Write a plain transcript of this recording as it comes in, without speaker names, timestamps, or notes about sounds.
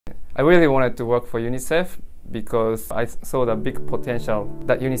I really wanted to work for UNICEF because I saw the big potential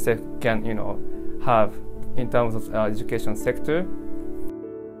that UNICEF can, have in terms of education sector.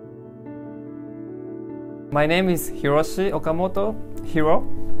 My name is Hiroshi Okamoto, Hiro,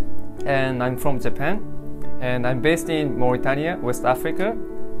 and I'm from Japan. And I'm based in Mauritania, West Africa,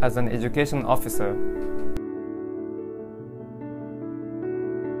 as an education officer.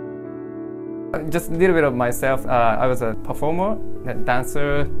 Just a little bit of myself. I was a performer, a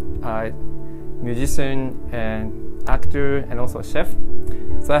dancer, musician, and actor, and also a chef.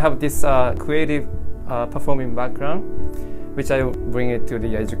 So I have this creative performing background, which I bring it to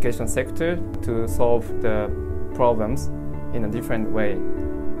the education sector to solve the problems in a different way.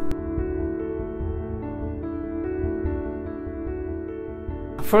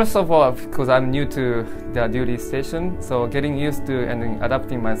 First of all, because I'm new to the duty station, so getting used to and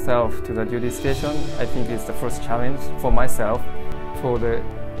adapting myself to the duty station, I think is the first challenge for myself. For the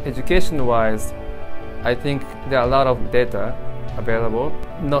education-wise, I think there are a lot of data available,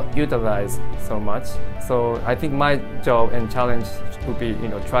 not utilized so much. So I think my job and challenge would be,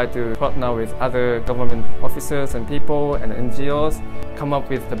 try to partner with other government officers and people and NGOs, come up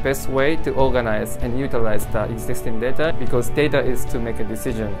with the best way to organize and utilize the existing data, because data is to make a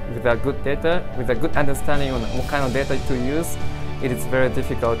decision. Without good data, with a good understanding on what kind of data to use, it is very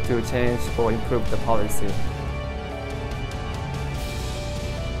difficult to change or improve the policy.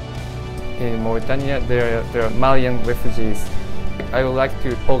 In Mauritania, there are Malian refugees. I would like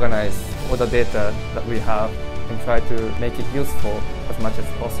to organize all the data that we have and try to make it useful as much as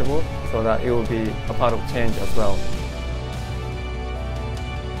possible so that it will be a part of change as well.